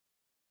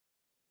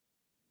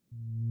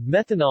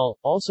Methanol,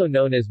 also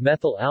known as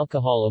methyl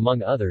alcohol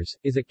among others,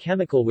 is a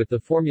chemical with the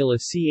formula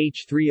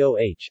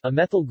CH3OH, a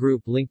methyl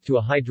group linked to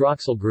a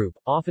hydroxyl group,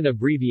 often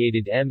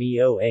abbreviated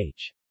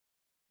MEOH.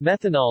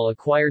 Methanol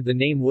acquired the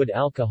name wood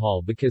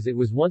alcohol because it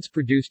was once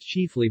produced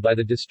chiefly by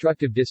the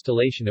destructive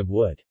distillation of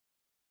wood.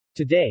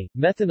 Today,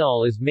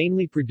 methanol is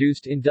mainly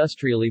produced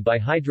industrially by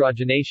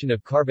hydrogenation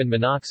of carbon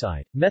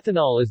monoxide.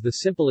 Methanol is the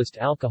simplest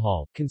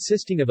alcohol,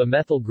 consisting of a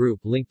methyl group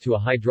linked to a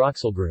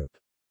hydroxyl group.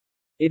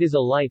 It is a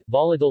light,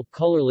 volatile,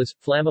 colorless,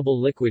 flammable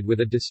liquid with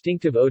a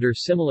distinctive odor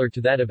similar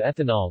to that of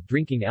ethanol,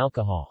 drinking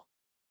alcohol.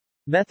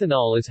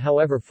 Methanol is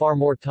however far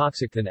more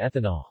toxic than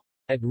ethanol.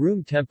 At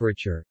room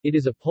temperature, it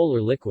is a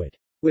polar liquid.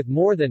 With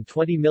more than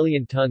 20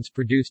 million tons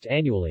produced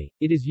annually,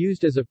 it is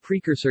used as a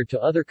precursor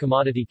to other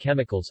commodity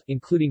chemicals,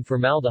 including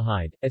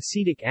formaldehyde,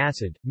 acetic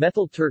acid,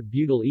 methyl tert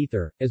butyl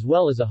ether, as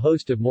well as a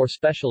host of more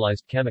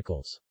specialized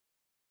chemicals.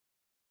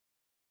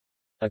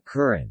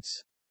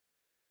 Occurrence.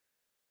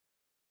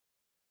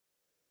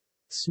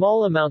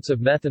 Small amounts of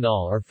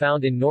methanol are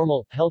found in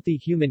normal, healthy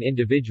human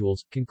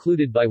individuals,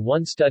 concluded by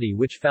one study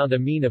which found a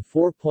mean of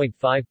 4.5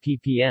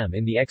 ppm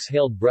in the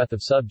exhaled breath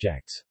of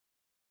subjects.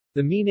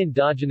 The mean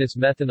endogenous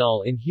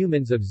methanol in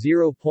humans of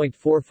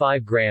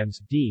 0.45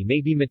 grams d may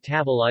be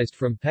metabolized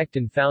from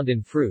pectin found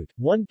in fruit.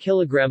 1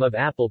 kilogram of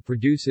apple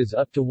produces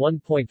up to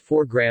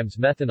 1.4 grams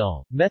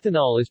methanol.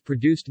 Methanol is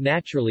produced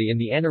naturally in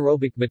the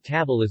anaerobic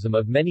metabolism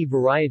of many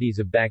varieties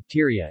of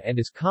bacteria and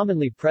is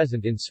commonly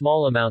present in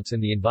small amounts in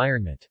the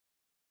environment.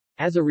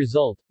 As a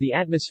result, the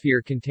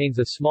atmosphere contains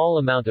a small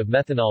amount of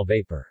methanol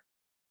vapor.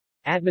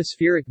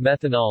 Atmospheric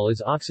methanol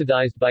is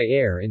oxidized by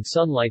air in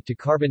sunlight to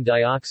carbon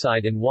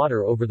dioxide and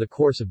water over the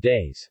course of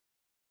days.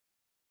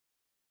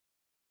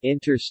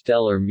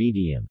 Interstellar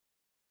medium.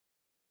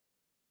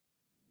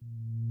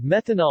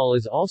 Methanol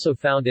is also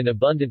found in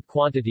abundant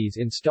quantities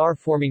in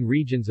star-forming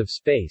regions of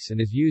space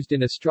and is used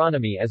in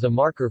astronomy as a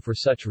marker for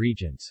such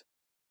regions.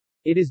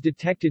 It is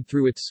detected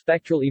through its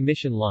spectral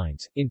emission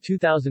lines. In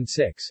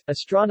 2006,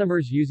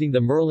 astronomers using the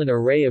Merlin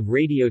array of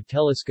radio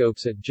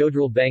telescopes at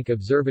Jodrell Bank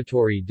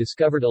Observatory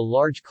discovered a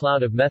large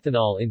cloud of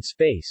methanol in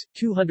space,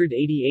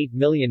 288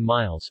 million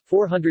miles,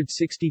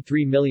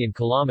 463 million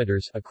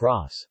kilometers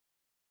across.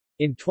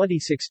 In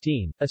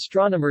 2016,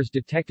 astronomers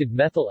detected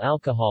methyl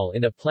alcohol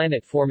in a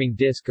planet-forming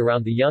disk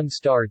around the young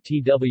star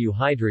TW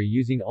Hydra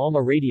using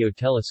ALMA radio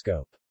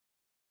telescope.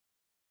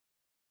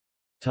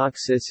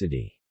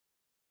 Toxicity.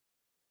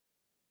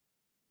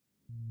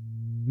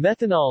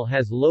 Methanol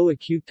has low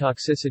acute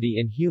toxicity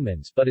in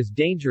humans but is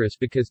dangerous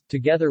because,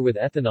 together with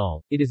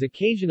ethanol, it is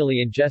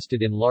occasionally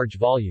ingested in large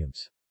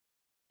volumes.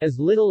 As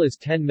little as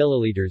 10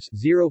 milliliters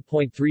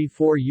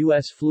 (0.34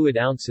 U.S. fluid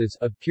ounces)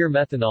 of pure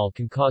methanol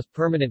can cause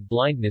permanent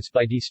blindness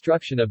by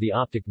destruction of the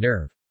optic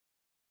nerve.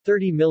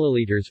 30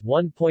 milliliters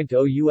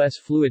 (1.0 U.S.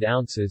 fluid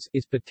ounces)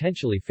 is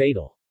potentially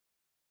fatal.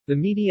 The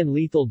median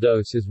lethal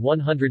dose is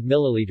 100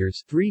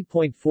 milliliters,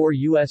 3.4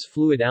 U.S.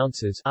 fluid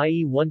ounces,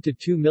 i.e. 1 to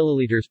 2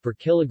 milliliters per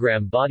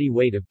kilogram body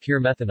weight of pure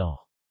methanol.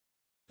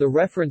 The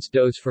reference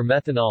dose for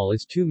methanol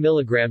is 2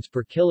 milligrams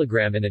per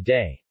kilogram in a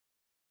day.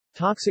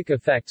 Toxic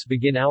effects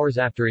begin hours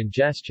after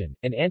ingestion,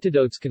 and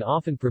antidotes can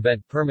often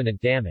prevent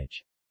permanent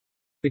damage.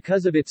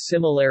 Because of its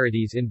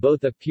similarities in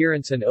both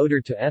appearance and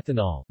odor to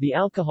ethanol, the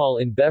alcohol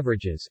in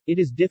beverages, it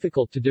is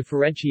difficult to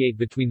differentiate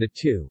between the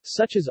two,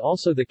 such is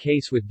also the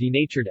case with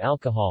denatured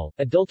alcohol.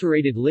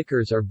 Adulterated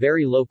liquors are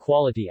very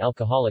low-quality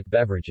alcoholic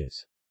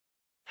beverages.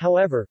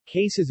 However,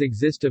 cases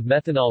exist of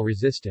methanol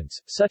resistance,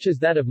 such as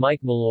that of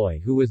Mike Malloy,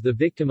 who was the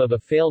victim of a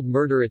failed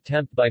murder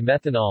attempt by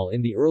methanol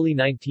in the early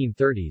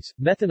 1930s.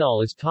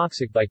 Methanol is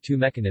toxic by two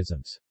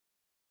mechanisms.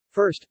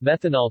 First,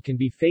 methanol can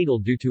be fatal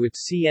due to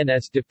its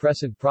CNS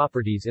depressant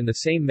properties in the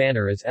same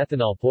manner as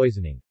ethanol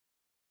poisoning.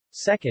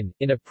 Second,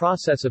 in a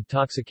process of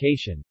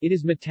toxication, it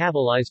is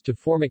metabolized to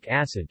formic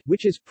acid,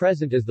 which is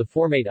present as the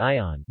formate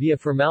ion, via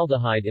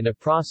formaldehyde in a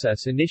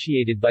process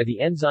initiated by the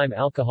enzyme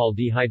alcohol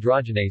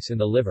dehydrogenase in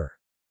the liver.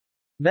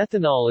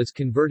 Methanol is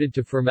converted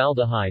to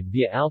formaldehyde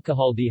via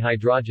alcohol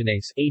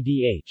dehydrogenase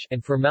ADH,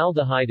 and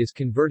formaldehyde is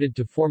converted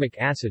to formic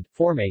acid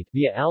formate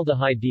via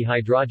aldehyde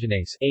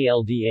dehydrogenase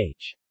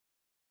ALDH.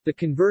 The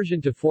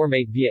conversion to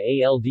formate via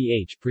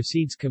ALDH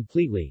proceeds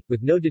completely,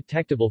 with no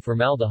detectable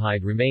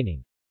formaldehyde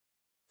remaining.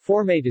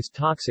 Formate is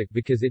toxic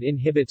because it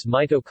inhibits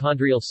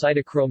mitochondrial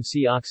cytochrome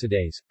C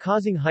oxidase,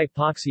 causing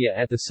hypoxia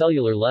at the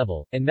cellular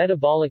level, and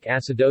metabolic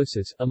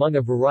acidosis, among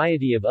a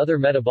variety of other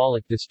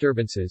metabolic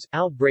disturbances.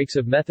 Outbreaks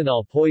of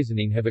methanol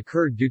poisoning have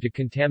occurred due to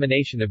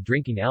contamination of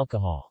drinking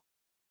alcohol.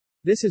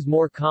 This is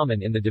more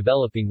common in the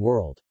developing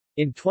world.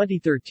 In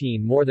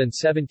 2013, more than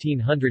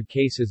 1,700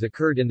 cases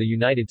occurred in the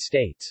United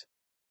States.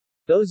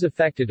 Those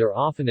affected are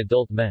often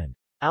adult men.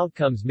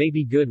 Outcomes may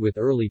be good with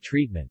early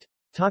treatment.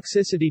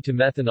 Toxicity to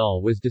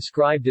methanol was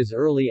described as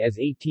early as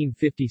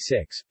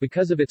 1856.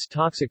 Because of its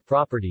toxic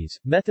properties,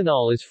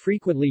 methanol is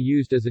frequently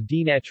used as a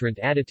denaturant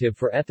additive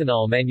for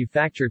ethanol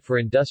manufactured for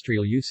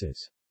industrial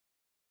uses.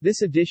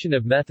 This addition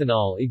of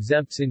methanol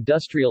exempts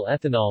industrial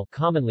ethanol,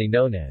 commonly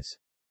known as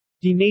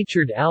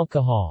denatured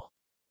alcohol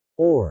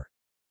or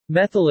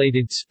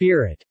Methylated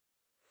spirit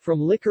from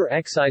liquor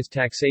excise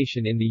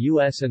taxation in the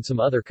U.S. and some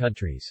other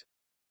countries.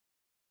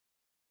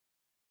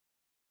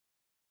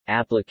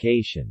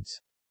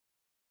 Applications.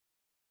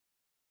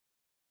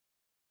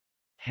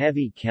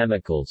 Heavy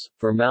chemicals,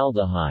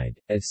 formaldehyde,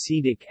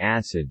 acetic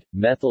acid,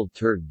 methyl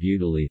tert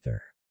butylether.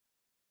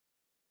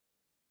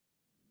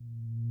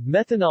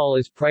 Methanol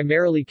is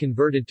primarily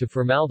converted to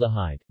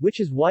formaldehyde, which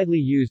is widely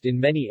used in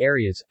many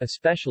areas,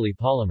 especially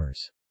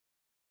polymers.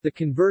 The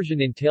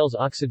conversion entails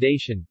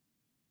oxidation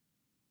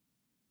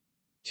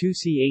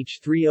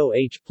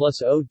 2CH3OH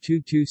plus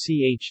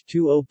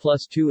O22CH2O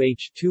plus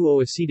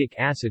 2H2O. Acetic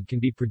acid can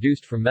be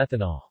produced from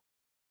methanol.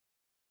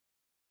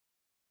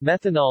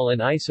 Methanol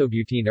and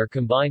isobutene are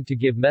combined to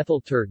give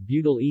methyl tert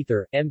butyl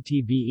ether,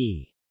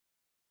 MTBE.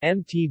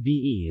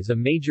 MTBE is a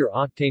major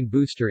octane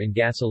booster in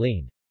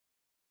gasoline.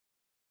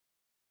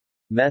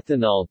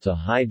 Methanol to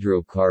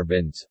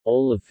hydrocarbons,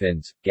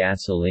 olefins,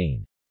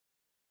 gasoline.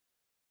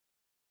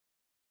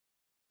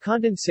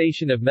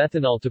 Condensation of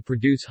methanol to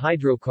produce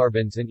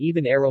hydrocarbons and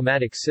even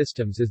aromatic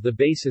systems is the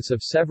basis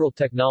of several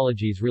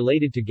technologies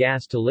related to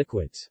gas to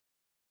liquids.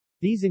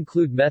 These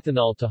include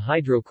methanol to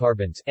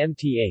hydrocarbons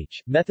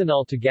 (MTH),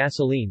 methanol to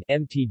gasoline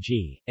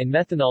 (MTG), and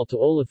methanol to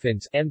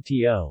olefins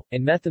 (MTO),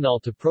 and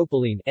methanol to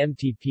propylene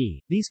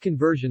 (MTP). These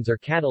conversions are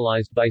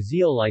catalyzed by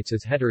zeolites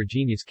as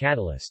heterogeneous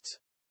catalysts.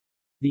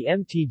 The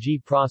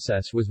MTG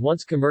process was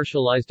once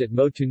commercialized at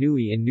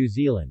Motunui in New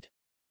Zealand.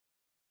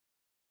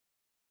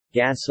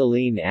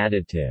 Gasoline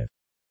additive.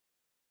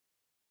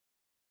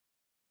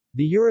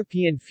 The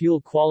European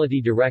Fuel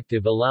Quality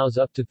Directive allows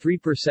up to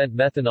 3%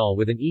 methanol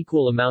with an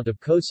equal amount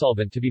of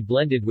cosolvent to be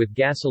blended with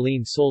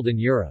gasoline sold in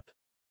Europe.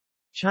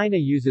 China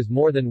uses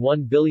more than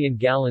 1 billion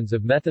gallons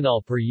of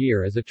methanol per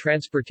year as a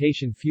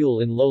transportation fuel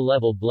in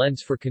low-level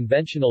blends for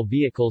conventional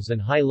vehicles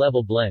and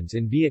high-level blends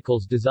in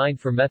vehicles designed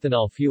for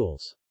methanol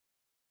fuels.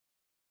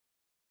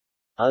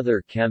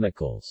 Other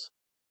chemicals.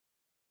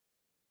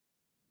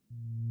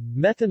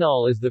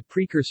 Methanol is the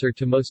precursor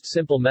to most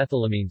simple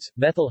methylamines,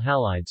 methyl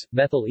halides,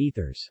 methyl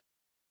ethers.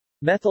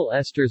 Methyl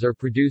esters are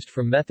produced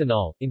from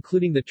methanol,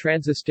 including the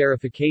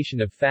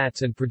transesterification of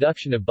fats and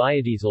production of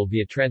biodiesel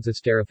via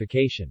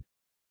transesterification.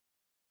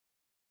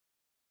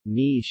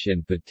 Niche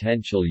and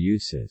potential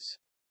uses.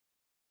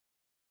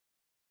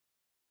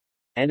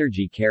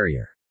 Energy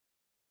carrier.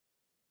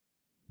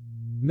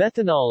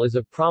 Methanol is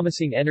a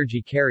promising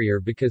energy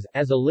carrier because,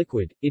 as a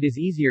liquid, it is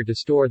easier to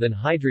store than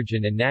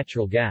hydrogen and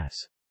natural gas.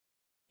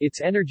 Its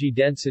energy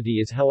density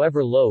is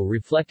however low,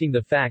 reflecting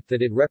the fact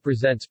that it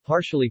represents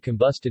partially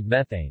combusted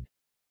methane.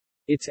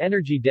 Its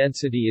energy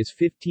density is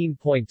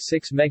 15.6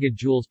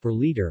 megajoules per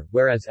liter,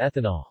 whereas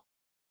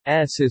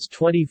ethanol's is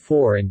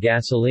 24 and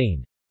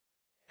gasoline's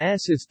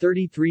is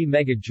 33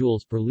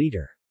 megajoules per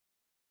liter.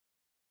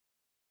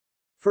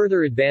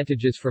 Further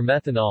advantages for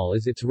methanol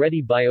is its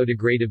ready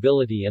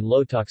biodegradability and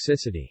low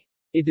toxicity.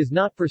 It does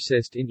not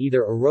persist in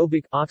either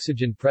aerobic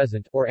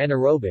oxygen-present or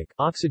anaerobic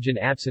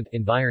oxygen-absent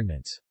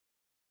environments.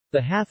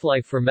 The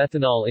half-life for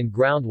methanol in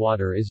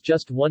groundwater is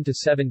just 1 to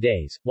 7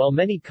 days, while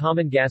many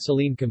common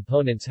gasoline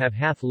components have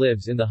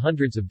half-lives in the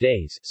hundreds of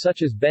days,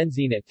 such as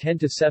benzene at 10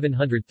 to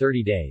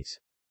 730 days.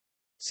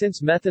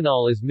 Since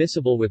methanol is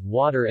miscible with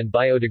water and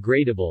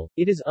biodegradable,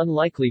 it is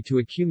unlikely to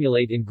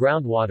accumulate in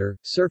groundwater,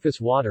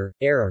 surface water,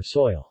 air or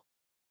soil.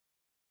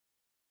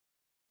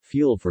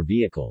 Fuel for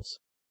vehicles.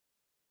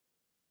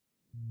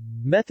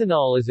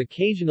 Methanol is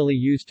occasionally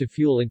used to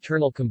fuel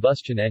internal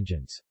combustion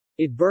engines.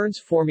 It burns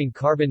forming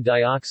carbon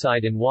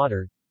dioxide and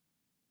water.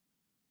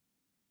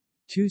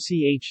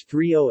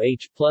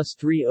 2CH3OH plus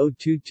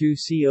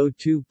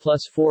 3O22CO2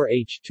 plus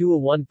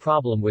 4H2O1.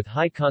 Problem with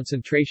high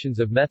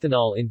concentrations of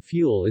methanol in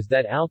fuel is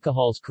that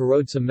alcohols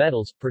corrode some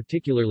metals,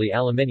 particularly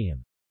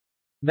aluminium.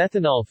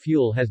 Methanol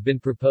fuel has been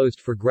proposed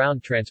for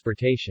ground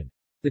transportation.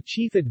 The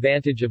chief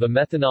advantage of a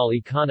methanol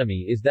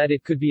economy is that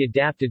it could be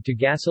adapted to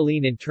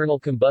gasoline internal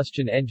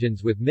combustion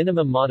engines with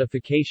minimum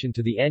modification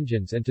to the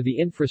engines and to the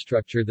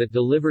infrastructure that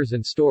delivers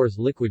and stores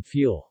liquid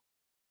fuel.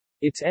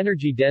 Its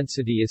energy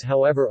density is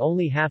however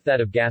only half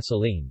that of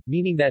gasoline,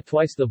 meaning that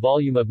twice the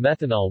volume of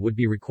methanol would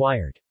be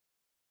required.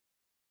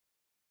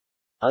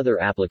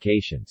 Other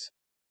applications.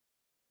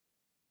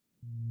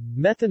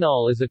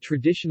 Methanol is a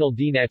traditional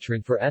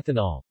denaturant for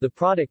ethanol, the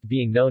product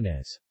being known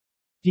as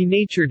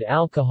denatured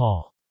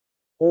alcohol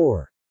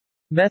or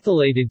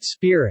methylated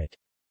spirit.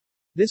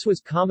 This was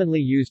commonly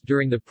used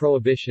during the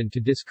Prohibition to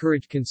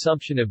discourage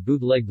consumption of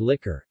bootlegged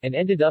liquor, and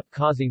ended up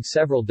causing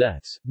several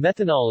deaths.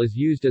 Methanol is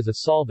used as a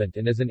solvent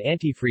and as an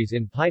antifreeze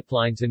in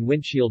pipelines and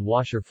windshield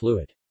washer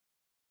fluid.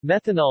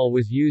 Methanol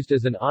was used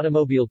as an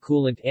automobile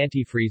coolant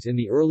antifreeze in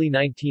the early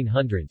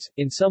 1900s.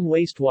 In some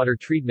wastewater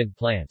treatment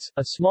plants,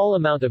 a small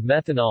amount of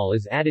methanol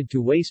is added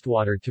to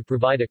wastewater to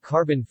provide a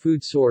carbon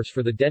food source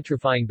for the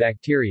denitrifying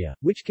bacteria,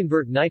 which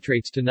convert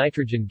nitrates to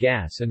nitrogen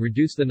gas and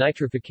reduce the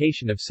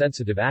nitrification of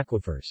sensitive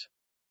aquifers.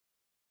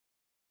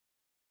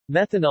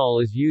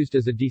 Methanol is used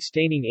as a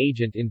destaining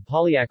agent in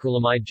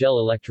polyacrylamide gel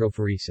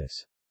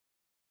electrophoresis.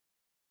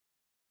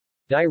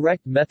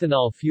 Direct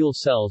methanol fuel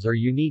cells are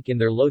unique in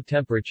their low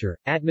temperature,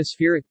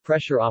 atmospheric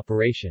pressure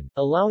operation,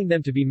 allowing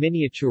them to be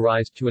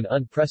miniaturized to an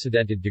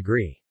unprecedented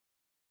degree.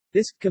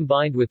 This,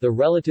 combined with the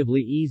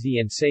relatively easy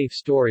and safe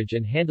storage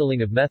and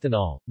handling of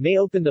methanol, may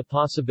open the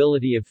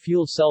possibility of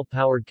fuel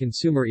cell-powered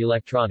consumer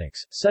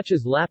electronics, such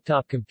as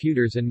laptop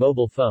computers and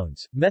mobile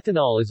phones.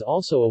 Methanol is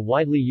also a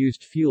widely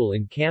used fuel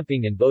in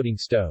camping and boating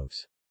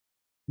stoves.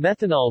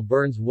 Methanol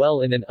burns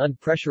well in an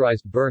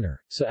unpressurized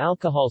burner, so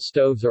alcohol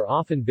stoves are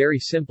often very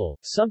simple,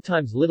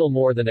 sometimes little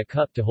more than a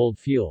cup to hold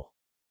fuel.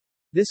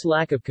 This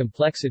lack of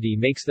complexity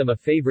makes them a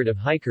favorite of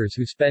hikers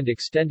who spend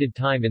extended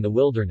time in the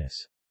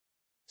wilderness.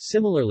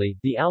 Similarly,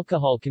 the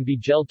alcohol can be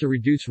gelled to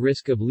reduce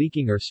risk of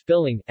leaking or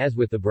spilling, as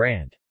with the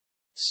brand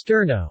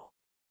Sterno.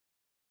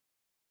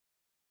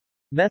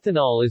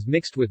 Methanol is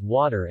mixed with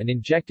water and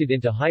injected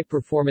into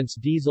high-performance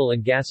diesel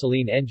and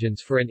gasoline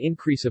engines for an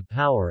increase of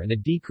power and a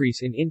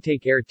decrease in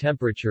intake air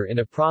temperature in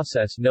a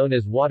process known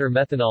as water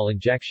methanol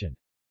injection.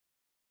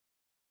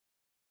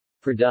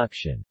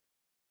 Production.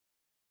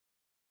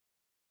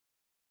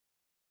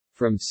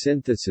 From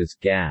synthesis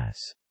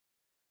gas.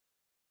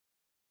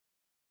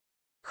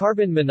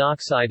 Carbon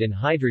monoxide and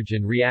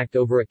hydrogen react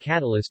over a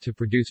catalyst to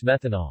produce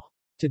methanol.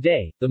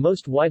 Today, the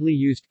most widely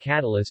used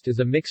catalyst is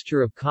a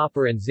mixture of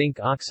copper and zinc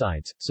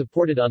oxides,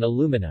 supported on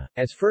alumina,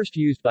 as first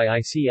used by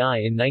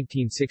ICI in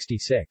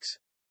 1966.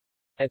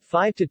 At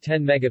 5 to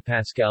 10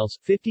 megapascals,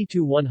 50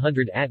 to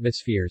 100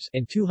 atmospheres,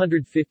 and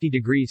 250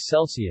 degrees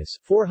Celsius,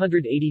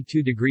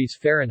 482 degrees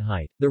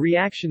Fahrenheit, the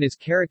reaction is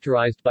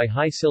characterized by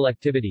high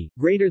selectivity,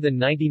 greater than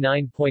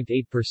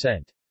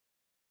 99.8%.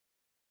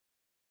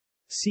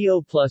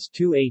 CO plus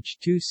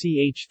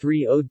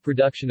 2H2CH3O.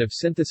 Production of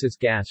synthesis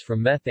gas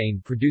from methane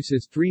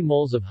produces 3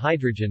 moles of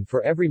hydrogen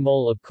for every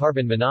mole of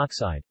carbon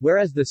monoxide,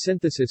 whereas the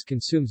synthesis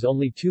consumes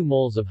only 2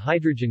 moles of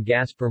hydrogen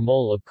gas per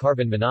mole of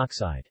carbon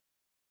monoxide.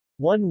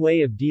 One way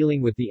of dealing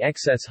with the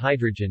excess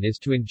hydrogen is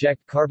to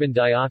inject carbon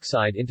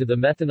dioxide into the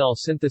methanol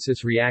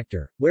synthesis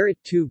reactor, where it,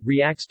 too,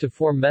 reacts to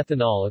form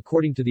methanol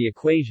according to the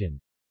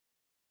equation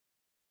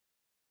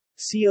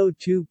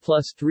CO2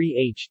 plus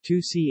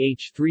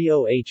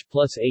 3H2CH3OH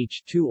plus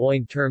H2O.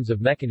 In terms of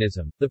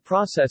mechanism, the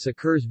process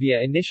occurs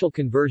via initial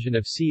conversion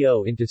of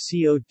CO into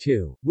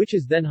CO2, which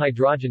is then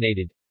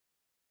hydrogenated.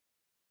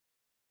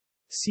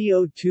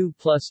 CO2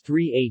 plus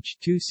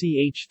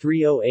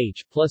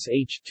 3H2CH3OH plus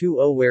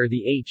H2O, where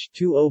the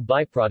H2O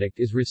byproduct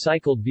is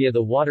recycled via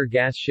the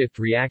water-gas shift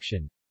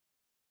reaction.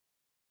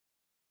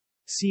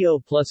 CO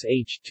plus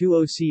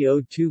H2O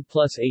CO2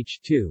 plus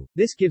H2.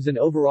 This gives an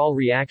overall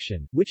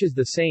reaction, which is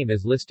the same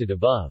as listed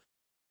above.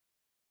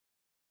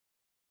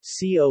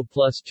 CO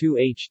plus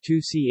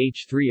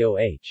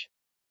 2H2CH3OH.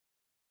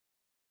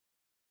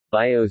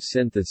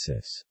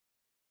 Biosynthesis.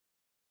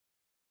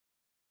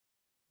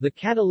 The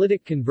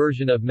catalytic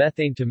conversion of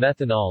methane to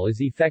methanol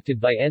is effected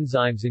by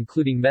enzymes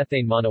including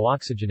methane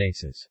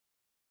monooxygenases.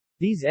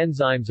 These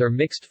enzymes are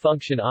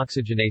mixed-function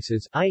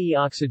oxygenases, i.e.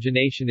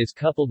 oxygenation is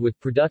coupled with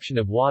production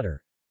of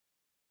water.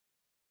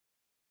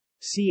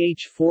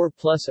 CH4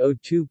 plus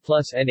O2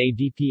 plus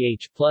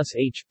NADPH plus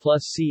H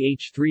plus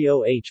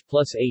CH3OH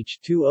plus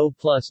H2O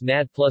plus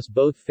NAD plus.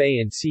 Both Fe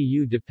and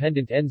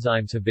Cu-dependent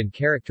enzymes have been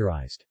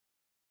characterized.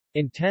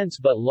 Intense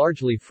but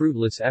largely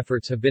fruitless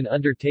efforts have been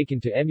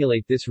undertaken to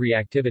emulate this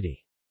reactivity.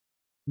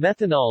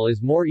 Methanol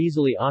is more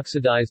easily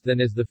oxidized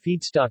than is the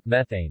feedstock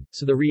methane,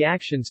 so the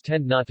reactions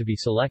tend not to be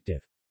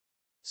selective.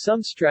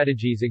 Some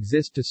strategies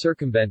exist to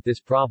circumvent this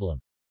problem.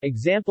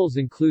 Examples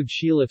include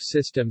Shelif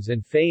systems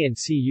and Fe and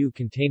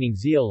Cu-containing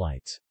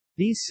zeolites.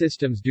 These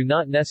systems do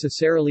not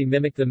necessarily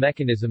mimic the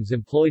mechanisms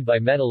employed by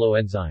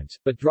metalloenzymes,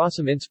 but draw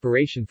some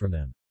inspiration from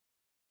them.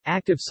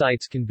 Active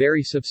sites can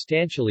vary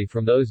substantially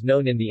from those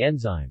known in the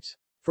enzymes.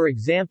 For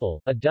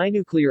example, a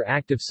dinuclear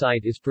active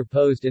site is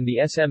proposed in the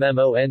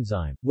SMMO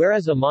enzyme,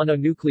 whereas a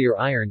mononuclear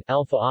iron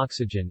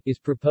alpha-oxygen is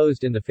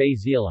proposed in the Fe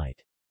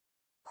zeolite.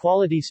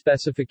 Quality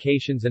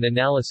specifications and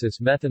analysis.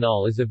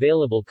 Methanol is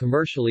available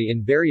commercially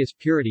in various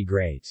purity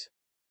grades.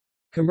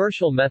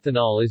 Commercial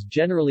methanol is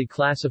generally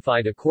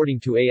classified according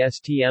to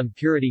ASTM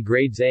purity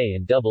grades A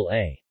and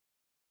AA.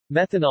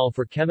 Methanol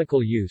for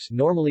chemical use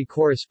normally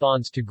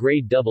corresponds to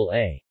grade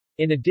AA.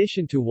 In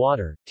addition to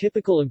water,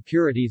 typical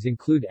impurities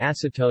include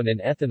acetone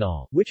and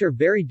ethanol, which are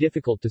very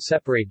difficult to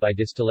separate by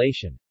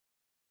distillation.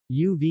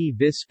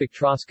 UV-vis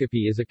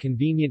spectroscopy is a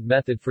convenient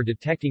method for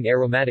detecting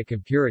aromatic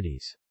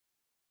impurities.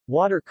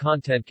 Water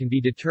content can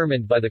be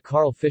determined by the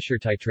Karl-Fischer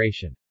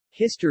titration.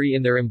 History.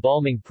 In their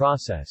embalming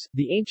process,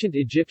 the ancient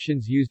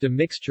Egyptians used a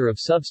mixture of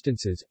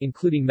substances,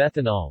 including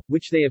methanol,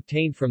 which they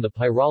obtained from the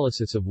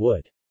pyrolysis of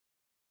wood.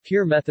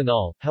 Pure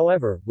methanol,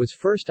 however, was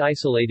first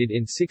isolated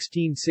in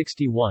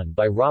 1661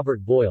 by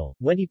Robert Boyle,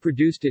 when he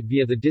produced it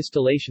via the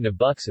distillation of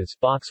buxus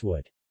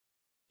boxwood.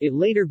 It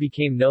later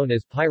became known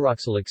as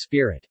pyroxylic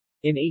spirit.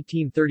 In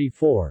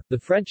 1834, the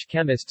French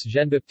chemists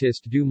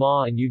Jean-Baptiste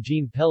Dumas and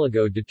Eugène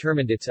Pélago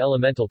determined its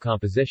elemental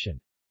composition.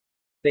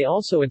 They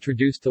also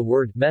introduced the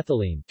word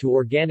methylene to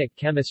organic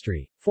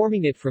chemistry,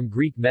 forming it from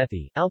Greek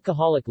methi,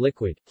 alcoholic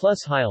liquid,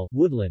 plus hyle,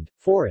 woodland,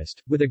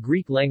 forest, with a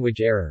Greek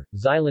language error.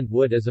 Xylant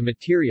wood as a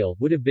material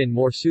would have been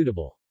more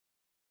suitable.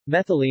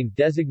 Methylene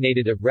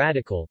designated a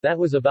radical that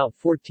was about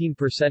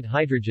 14%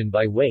 hydrogen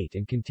by weight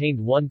and contained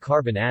one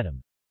carbon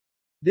atom.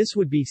 This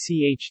would be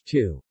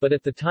CH2, but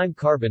at the time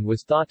carbon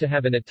was thought to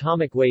have an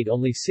atomic weight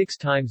only 6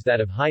 times that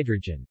of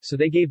hydrogen, so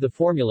they gave the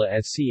formula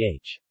as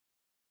CH.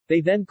 They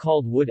then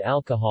called wood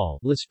alcohol,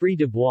 l'esprit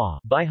de bois,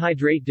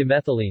 bihydrate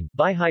dimethylene,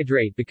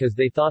 bihydrate because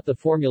they thought the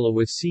formula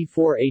was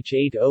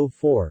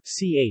C4H8O4,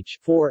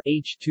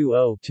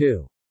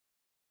 CH4H2O2.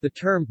 The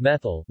term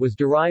methyl was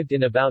derived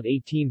in about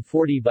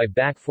 1840 by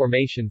back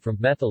formation from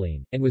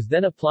methylene, and was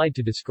then applied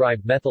to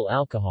describe methyl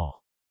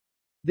alcohol.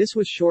 This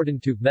was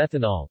shortened to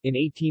methanol in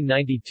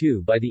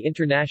 1892 by the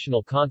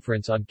International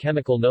Conference on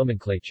Chemical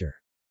Nomenclature.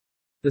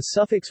 The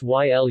suffix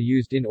YL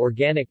used in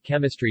organic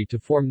chemistry to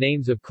form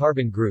names of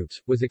carbon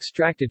groups was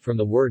extracted from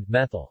the word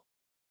methyl.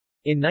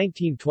 In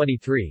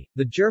 1923,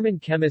 the German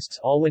chemists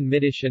Alwin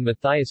Mittisch and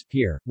Matthias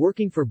Peer,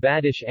 working for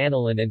Badisch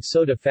Aniline and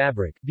Soda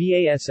Fabrik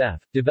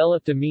 (BASF),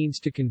 developed a means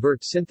to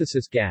convert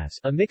synthesis gas,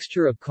 a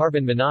mixture of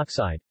carbon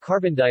monoxide,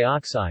 carbon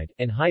dioxide,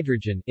 and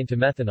hydrogen, into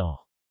methanol.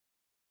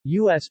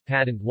 U.S.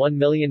 Patent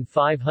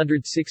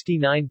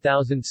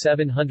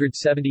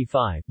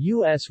 1,569,775,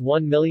 U.S.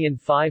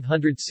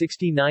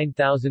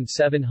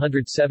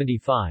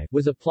 1,569,775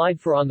 was applied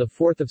for on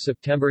 4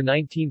 September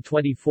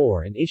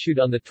 1924 and issued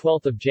on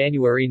 12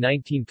 January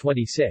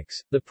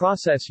 1926. The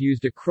process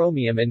used a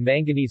chromium and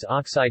manganese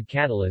oxide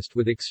catalyst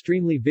with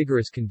extremely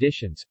vigorous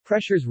conditions,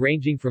 pressures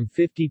ranging from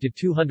 50 to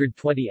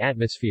 220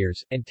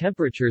 atmospheres, and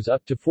temperatures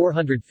up to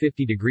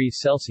 450 degrees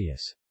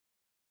Celsius.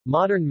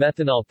 Modern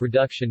methanol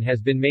production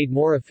has been made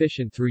more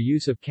efficient through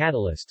use of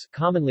catalysts,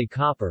 commonly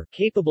copper,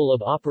 capable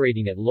of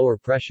operating at lower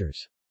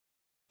pressures.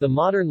 The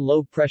modern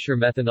low-pressure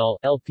methanol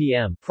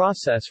 (LPM)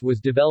 process was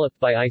developed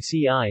by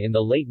ICI in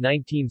the late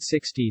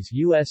 1960s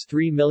US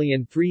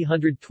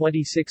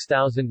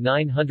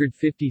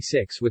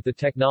 3,326,956 with the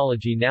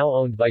technology now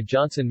owned by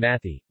Johnson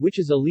Matthey, which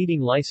is a leading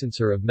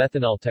licensor of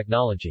methanol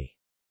technology.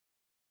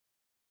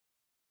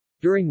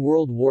 During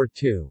World War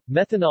II,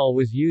 methanol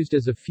was used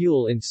as a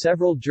fuel in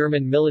several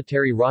German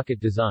military rocket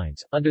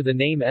designs, under the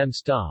name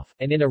M-Stoff,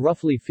 and in a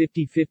roughly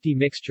 50-50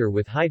 mixture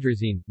with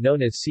hydrazine,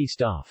 known as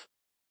C-Stoff.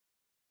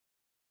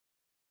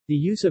 The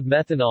use of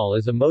methanol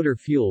as a motor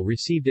fuel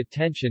received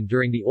attention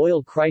during the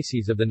oil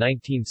crises of the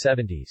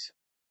 1970s.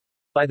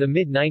 By the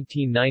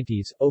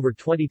mid-1990s, over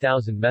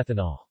 20,000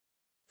 methanol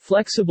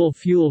flexible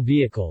fuel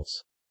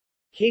vehicles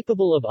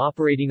capable of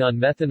operating on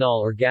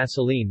methanol or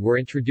gasoline were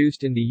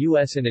introduced in the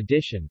U.S. In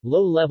addition,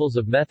 low levels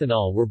of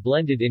methanol were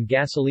blended in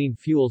gasoline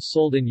fuels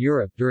sold in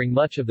Europe during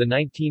much of the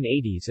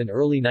 1980s and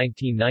early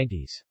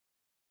 1990s.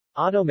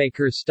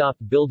 Automakers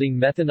stopped building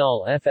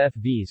methanol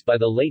FFVs by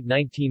the late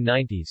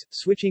 1990s,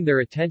 switching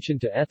their attention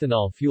to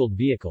ethanol-fueled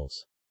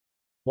vehicles.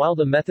 While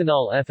the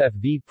methanol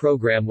FFV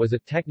program was a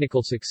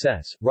technical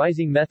success,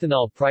 rising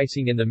methanol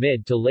pricing in the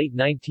mid to late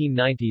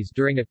 1990s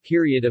during a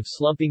period of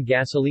slumping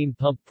gasoline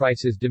pump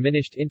prices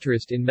diminished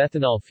interest in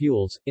methanol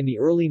fuels. In the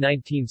early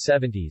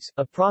 1970s,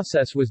 a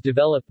process was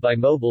developed by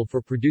Mobil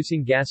for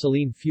producing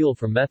gasoline fuel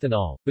from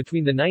methanol.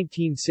 Between the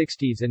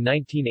 1960s and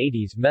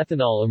 1980s,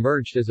 methanol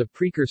emerged as a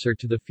precursor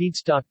to the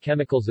feedstock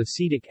chemicals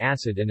acetic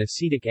acid and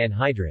acetic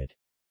anhydride.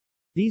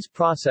 These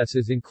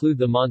processes include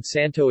the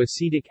Monsanto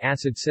acetic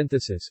acid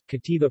synthesis,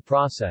 Cativa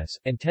process,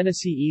 and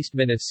Tennessee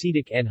Eastman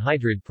acetic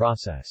anhydride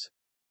process.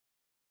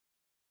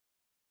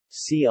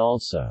 See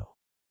also: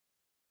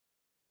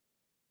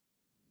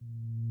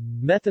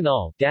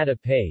 Methanol data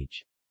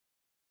page.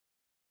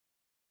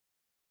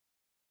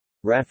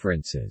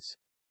 References.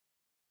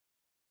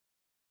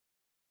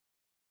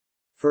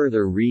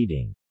 Further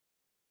reading.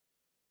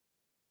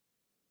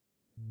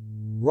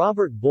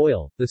 Robert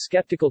Boyle, The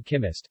Skeptical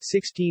Chemist,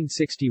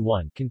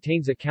 1661,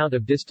 contains account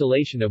of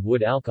distillation of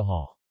wood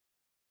alcohol.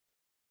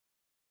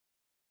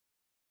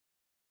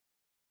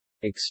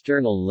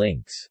 External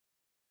links.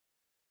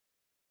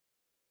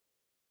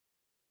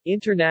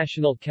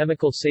 International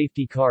Chemical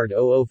Safety Card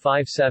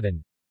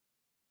 0057.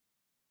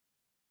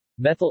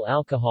 Methyl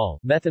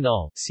alcohol,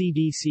 methanol,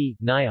 CDC,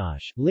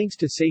 NIOSH, links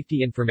to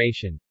safety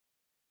information.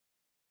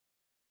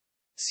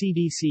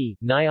 CDC,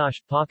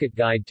 NIOSH, Pocket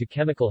Guide to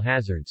Chemical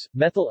Hazards,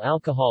 Methyl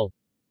Alcohol.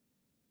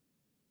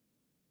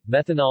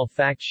 Methanol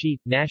Fact Sheet,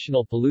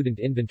 National Pollutant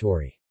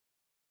Inventory.